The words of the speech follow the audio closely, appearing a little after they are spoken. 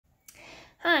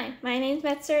Hi, my name's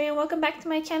Matsuri and welcome back to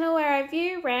my channel where I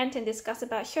review, rant and discuss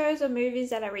about shows or movies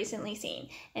that I've recently seen.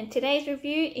 And today's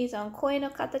review is on Koi no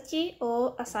Katachi,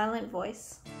 or A Silent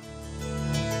Voice.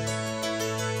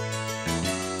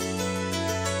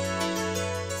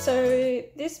 So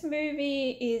this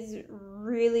movie is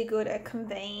really good at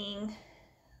conveying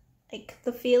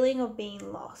the feeling of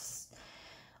being lost,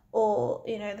 or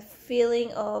the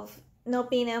feeling of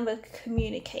not being able to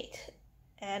communicate,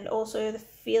 and also the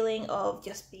feeling of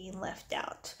just being left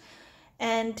out.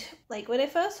 And when I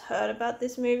first heard about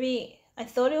this movie, I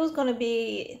thought it was gonna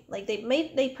be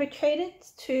they portrayed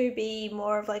it to be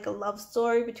more of a love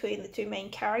story between the two main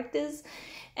characters.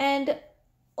 And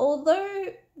although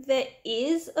there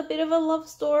is a bit of a love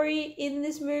story in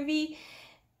this movie,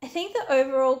 I think the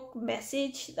overall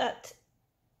message that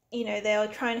they are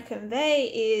trying to convey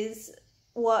is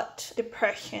what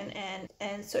depression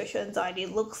and social anxiety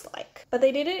looks like. But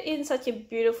they did it in such a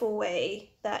beautiful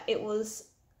way that it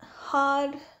was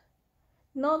hard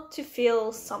not to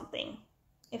feel something,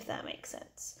 if that makes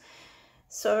sense.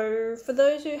 So for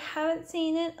those who haven't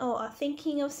seen it or are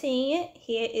thinking of seeing it,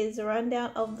 here is a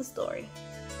rundown of the story.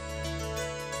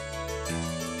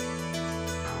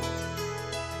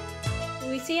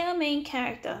 We see our main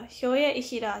character, Shoya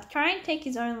Ishida, try and take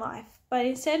his own life, but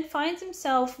instead finds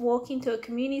himself walking to a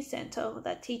community center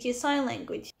that teaches sign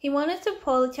language. He wanted to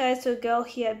apologize to a girl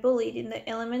he had bullied in the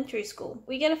elementary school.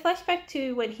 We get a flashback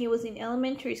to when he was in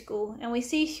elementary school, and we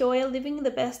see Shoya living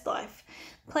the best life,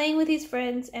 playing with his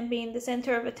friends and being the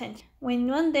center of attention. When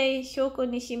one day Shoko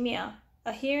Nishimiya,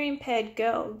 a hearing-impaired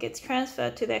girl, gets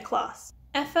transferred to their class.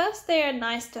 At first they are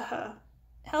nice to her,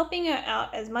 helping her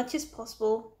out as much as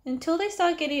possible, until they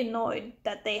start getting annoyed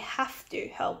that they have to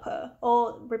help her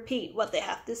or repeat what they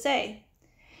have to say.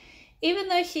 Even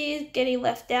though she is getting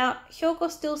left out, Shoko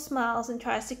still smiles and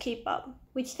tries to keep up,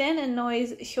 which then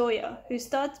annoys Shoya, who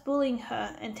starts bullying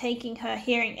her and taking her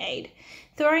hearing aid,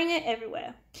 throwing it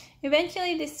everywhere.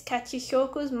 Eventually this catches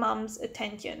Shoko's mum's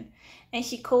attention, and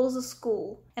she calls the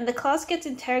school, and the class gets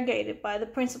interrogated by the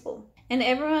principal, and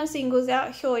everyone singles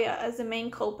out Shoya as the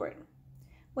main culprit.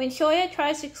 When Shoya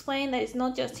tries to explain that it's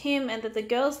not just him and that the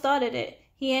girl started it,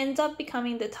 he ends up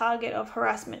becoming the target of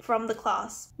harassment from the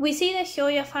class. We see that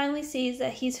Shoya finally sees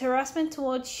that his harassment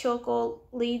towards Shoko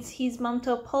leads his mum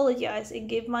to apologize and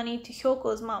give money to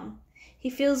Shoko's mum. He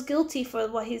feels guilty for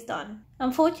what he's done.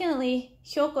 Unfortunately,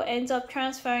 Shoko ends up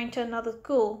transferring to another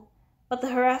school, but the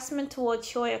harassment towards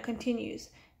Shoya continues,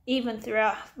 even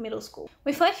throughout middle school.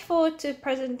 We flash forward to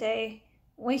present day,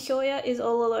 when Shoya is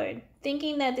all alone,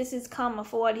 thinking that this is karma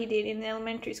for what he did in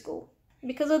elementary school.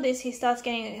 Because of this, he starts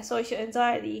getting social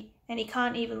anxiety, and he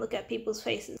can't even look at people's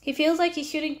faces. He feels like he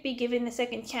shouldn't be given a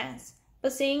second chance,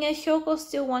 but seeing as Shoko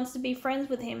still wants to be friends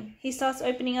with him, he starts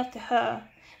opening up to her,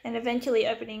 and eventually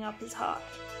opening up his heart.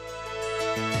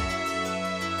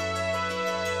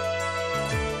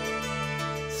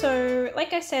 So,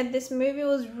 like I said, this movie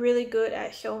was really good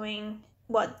at showing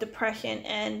what depression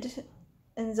and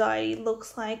anxiety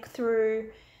looks like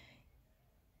through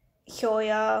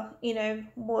Shoya,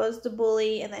 was the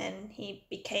bully, and then he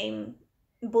became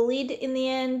bullied in the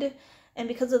end, and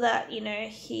because of that,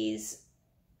 he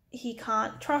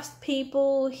can't trust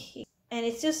people, and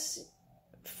it's just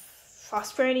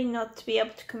frustrating not to be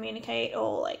able to communicate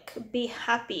or be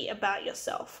happy about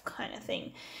yourself kind of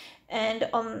thing. And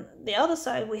on the other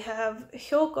side we have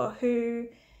Shoko, who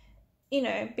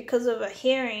because of her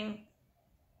hearing,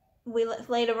 we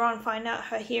later on find out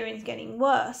her hearing's getting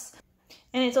worse.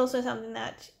 And it's also something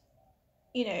that,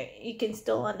 you can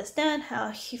still understand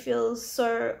how she feels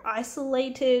so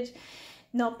isolated,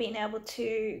 not being able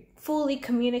to fully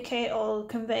communicate or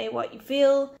convey what you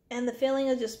feel, and the feeling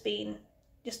of just being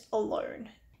alone.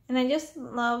 And I just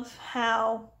love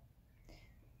how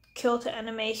Kyoto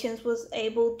Animations was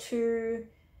able to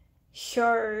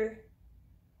show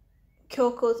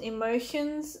Kyoko's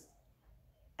emotions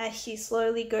as she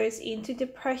slowly goes into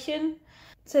depression.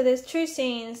 So there's two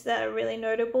scenes that are really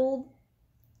notable,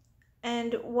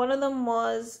 and one of them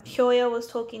was Shoya was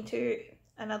talking to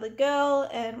another girl,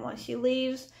 and once she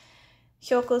leaves,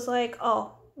 Shoko's like,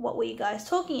 "Oh, what were you guys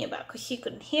talking about?" Because she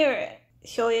couldn't hear it.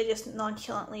 Shoya just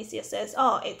nonchalantly just says,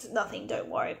 "Oh, it's nothing, don't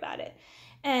worry about it."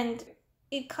 And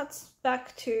it cuts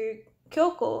back to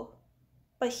Kyoko,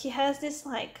 but she has this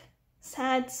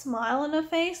sad smile on her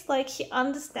face, she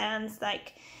understands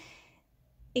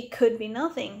it could be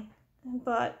nothing,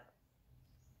 but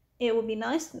it would be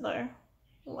nice to know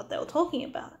what they were talking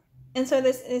about. And so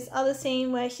there's this other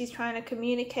scene where she's trying to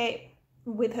communicate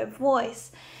with her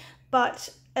voice, but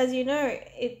as you know,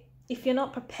 if you're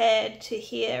not prepared to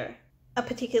hear a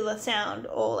particular sound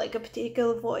or a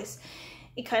particular voice,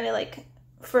 it kind of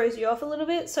throws you off a little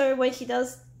bit. So when she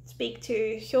does speak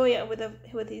to Shoya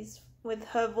with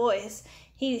her voice,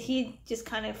 he just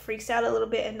kind of freaks out a little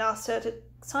bit and asks her to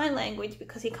sign language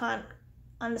because he can't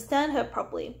understand her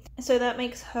properly. So that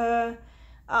makes her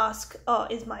ask, "Oh,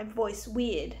 is my voice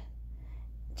weird?"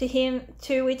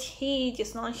 To which he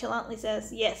just nonchalantly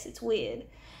says, "Yes, it's weird."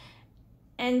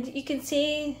 And you can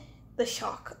see the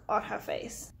shock on her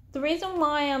face. The reason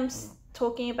why I'm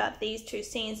talking about these two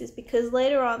scenes is because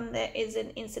later on there is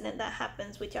an incident that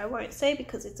happens, which I won't say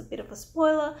because it's a bit of a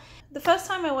spoiler. The first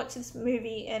time I watched this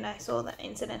movie and I saw that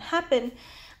incident happen,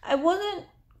 I wasn't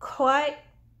quite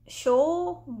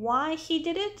sure why he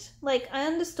did it. Like, I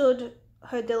understood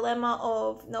her dilemma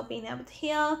of not being able to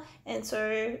hear, and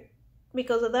so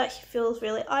because of that she feels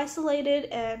really isolated,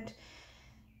 and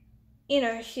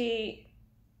she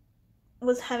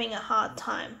was having a hard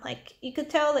time. Like, you could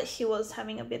tell that she was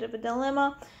having a bit of a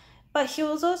dilemma, but she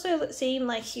was also seemed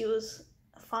like she was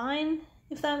fine,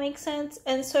 if that makes sense.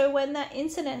 And so when that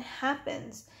incident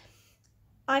happens,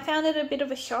 I found it a bit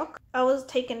of a shock. I was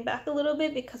taken back a little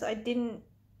bit because I didn't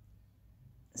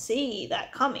see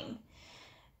that coming.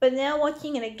 But now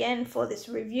watching it again for this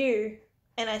review,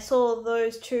 and I saw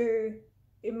those two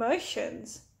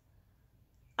emotions,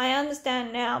 I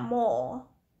understand now more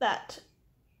that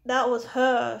was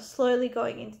her slowly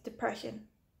going into depression,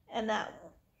 and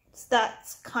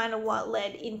that's kind of what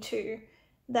led into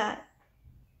that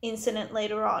incident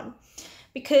later on.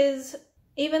 Because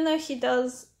even though she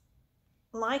does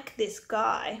like this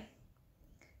guy,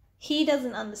 he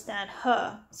doesn't understand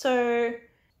her. So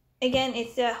again,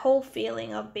 it's that whole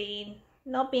feeling of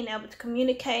not being able to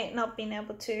communicate, not being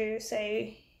able to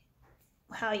say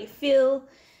how you feel.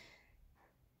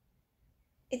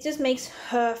 It just makes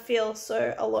her feel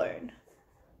so alone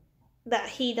that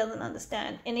he doesn't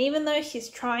understand. And even though she's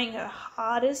trying her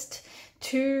hardest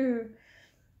to,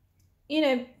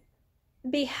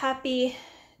 be happy,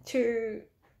 to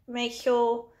make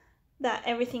sure that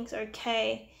everything's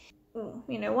okay,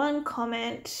 one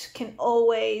comment can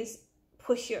always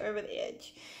push you over the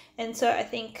edge. And so I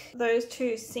think those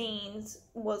two scenes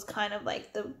was kind of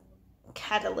like the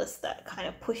catalyst that kind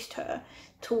of pushed her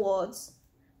towards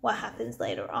what happens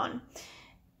later on.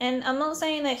 And I'm not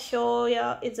saying that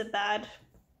Shoya is a bad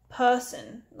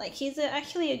person. Like, he's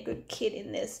actually a good kid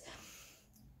in this.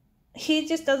 He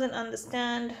just doesn't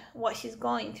understand what she's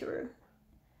going through.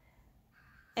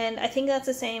 And I think that's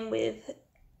the same with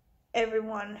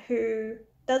everyone who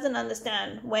doesn't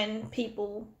understand when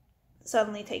people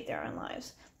suddenly take their own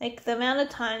lives. Like, the amount of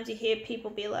times you hear people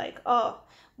be like, "Oh,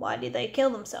 why did they kill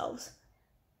themselves?"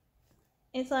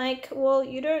 It's like, well,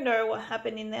 you don't know what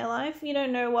happened in their life. You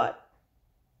don't know what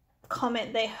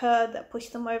comment they heard that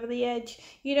pushed them over the edge.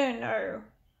 You don't know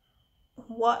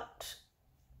what,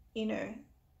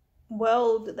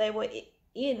 world they were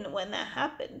in when that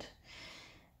happened.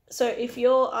 So if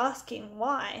you're asking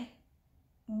why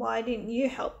didn't you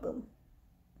help them?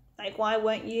 Like, why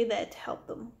weren't you there to help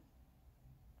them?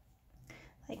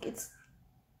 Like, it's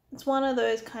one of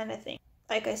those kind of things.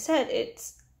 Like I said,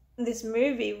 this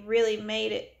movie really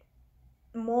made it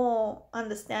more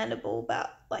understandable about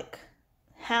like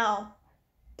how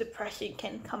depression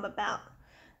can come about,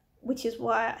 which is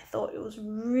why I thought it was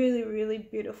really, really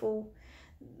beautiful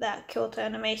that Kyoto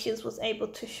Animations was able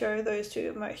to show those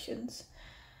two emotions.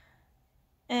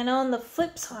 And on the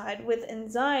flip side, with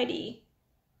anxiety,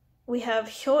 we have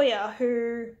Shoya,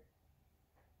 who,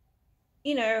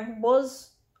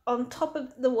 was on top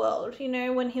of the world.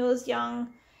 When he was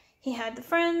young, he had the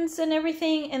friends and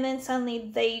everything, and then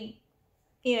suddenly they,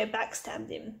 backstabbed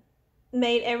him,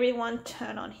 made everyone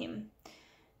turn on him.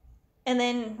 And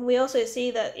then we also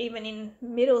see that even in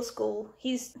middle school,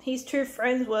 his two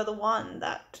friends were the one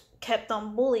that kept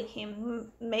on bullying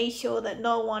him, made sure that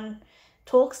no one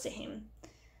talks to him,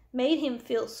 made him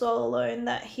feel so alone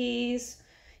that he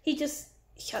just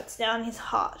shuts down his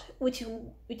heart, which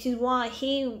is why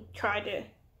he tried to,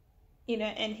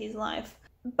 end his life.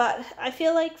 But I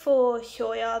feel like for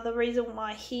Shoya, the reason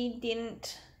why he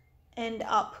didn't end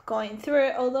up going through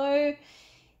it, although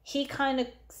he kind of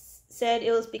said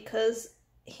it was because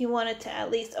he wanted to at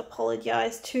least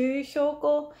apologize to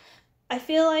Shoko, I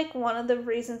feel like one of the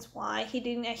reasons why he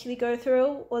didn't actually go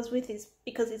through it was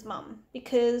because his mum.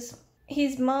 Because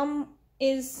his mum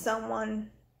is shown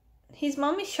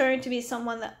to be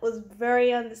someone that was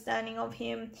very understanding of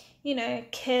him,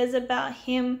 cares about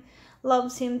him,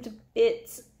 loves him to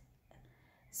bits.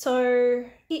 So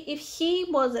if he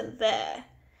wasn't there,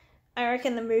 I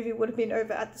reckon the movie would have been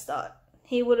over at the start.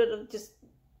 He would have just,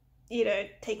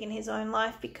 taken his own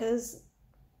life, because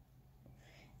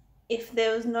if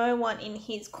there was no one in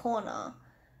his corner,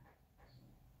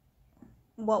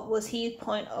 what was his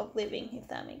point of living, if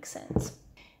that makes sense.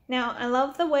 Now, I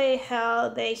love the way how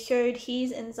they showed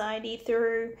his anxiety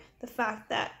through the fact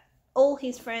that all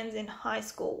his friends in high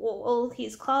school, or all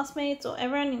his classmates, or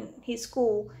everyone in his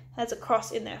school has a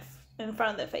cross in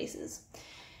front of their faces.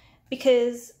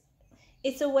 Because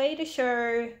it's a way to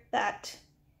show that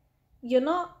you're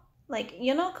not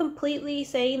completely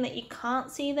saying that you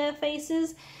can't see their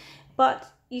faces, but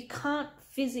you can't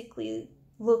physically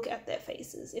look at their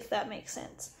faces, if that makes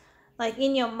sense. Like,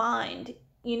 in your mind,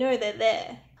 you know they're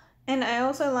there. And I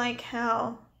also like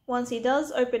how once he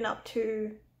does open up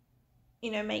to,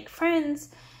 make friends,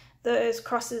 those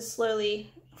crosses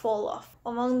slowly fall off.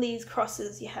 Among these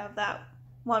crosses, you have that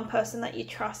one person that you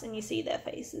trust and you see their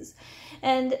faces.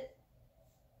 And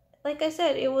like I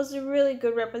said, it was a really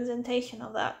good representation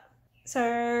of that.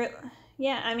 So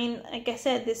yeah, I mean, like I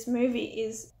said, this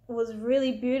movie was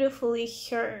really beautifully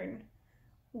shown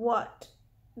what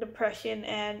depression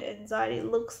and anxiety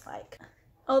looks like.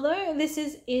 Although this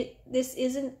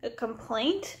isn't a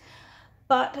complaint,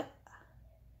 but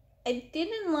I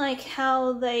didn't like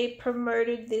how they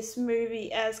promoted this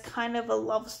movie as kind of a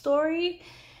love story,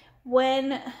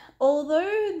 when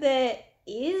although there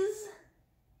is,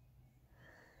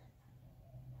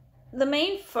 the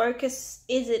main focus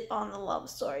isn't on the love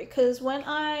story. Because when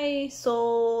I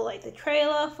saw like the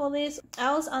trailer for this,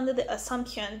 I was under the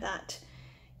assumption that,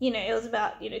 it was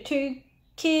about, two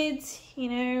kids,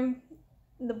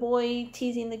 the boy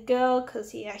teasing the girl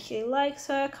because he actually likes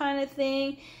her kind of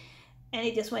thing, and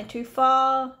it just went too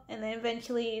far, and then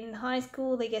eventually in high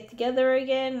school they get together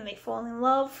again and they fall in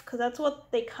love, because that's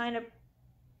what they kind of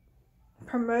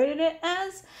promoted it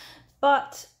as.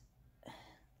 But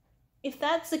if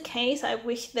that's the case, I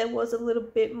wish there was a little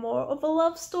bit more of a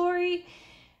love story.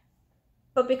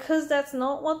 But because that's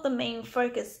not what the main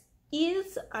focus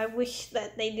is, I wish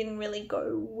that they didn't really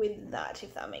go with that,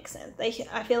 if that makes sense.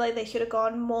 I feel like they should have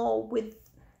gone more with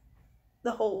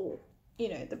the whole,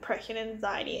 depression,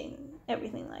 anxiety, and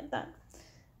everything like that.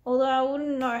 Although I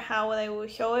wouldn't know how they will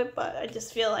show it, but I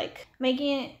just feel like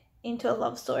making it into a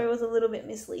love story was a little bit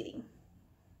misleading.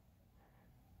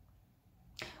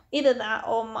 Either that,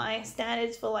 or my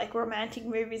standards for like romantic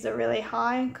movies are really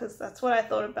high, because that's what I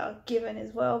thought about Given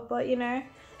as well, but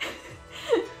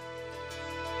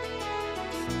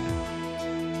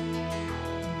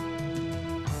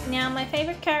Now, my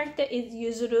favorite character is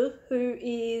Yuzuru, who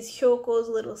is Shoko's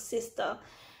little sister,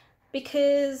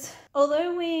 because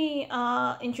although we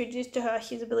are introduced to her,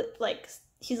 she's a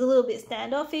little bit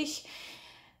standoffish,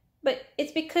 but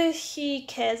it's because she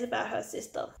cares about her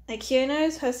sister. Like, she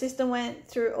knows her sister went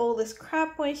through all this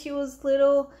crap when she was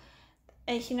little,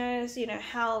 and she knows,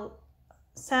 how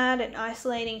sad and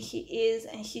isolating she is,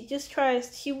 and she just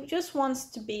wants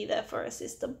to be there for her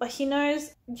sister, but she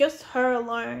knows just her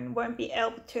alone won't be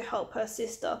able to help her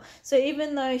sister. So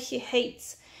even though she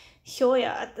hates Shoya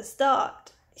at the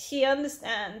start, she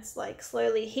understands, like,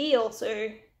 slowly he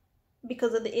also,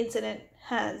 because of the incident,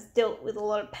 has dealt with a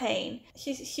lot of pain.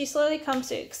 She slowly comes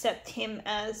to accept him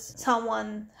as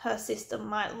someone her sister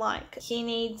might like. She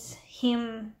needs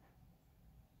him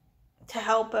to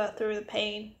help her through the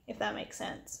pain, if that makes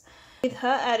sense. With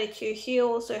her attitude, she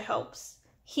also helps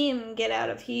him get out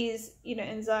of his,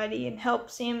 anxiety, and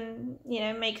helps him,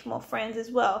 make more friends as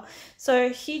well.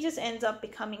 So she just ends up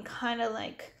becoming kind of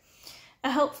like a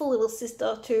helpful little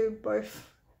sister to both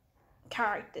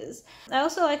characters. I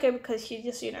also like her because she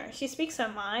just, she speaks her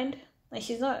mind. Like,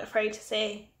 she's not afraid to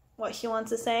say what she wants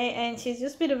to say, and she's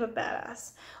just a bit of a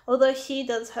badass. Although she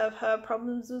does have her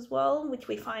problems as well, which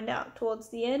we find out towards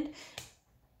the end,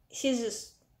 she's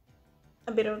just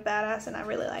a bit of a badass, and I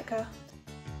really like her.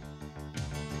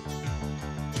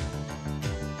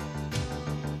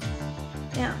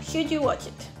 Now, should you watch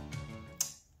it?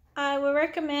 I would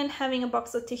recommend having a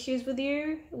box of tissues with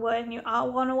you when you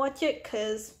want to watch it,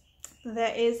 because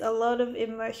there is a lot of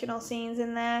emotional scenes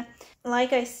in there.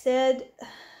 Like I said,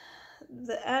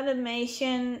 the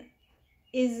animation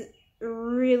is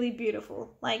really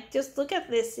beautiful. Like, just look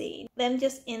at this scene, them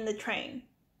just in the train.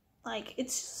 Like,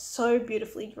 it's so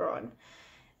beautifully drawn.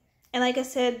 And like I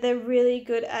said, they're really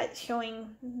good at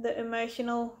showing the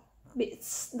emotional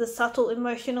bits, the subtle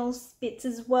emotional bits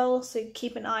as well, so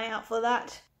keep an eye out for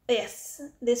that. But yes,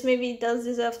 this movie does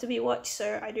deserve to be watched,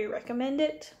 so I do recommend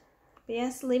it. But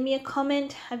yes, leave me a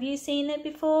comment. Have you seen it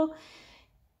before?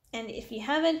 And if you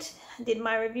haven't, did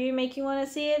my review make you want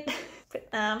to see it?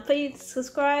 Please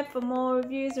subscribe for more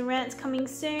reviews and rants coming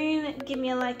soon. Give me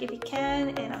a like if you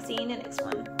can, and I'll see you in the next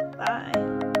one.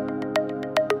 Bye.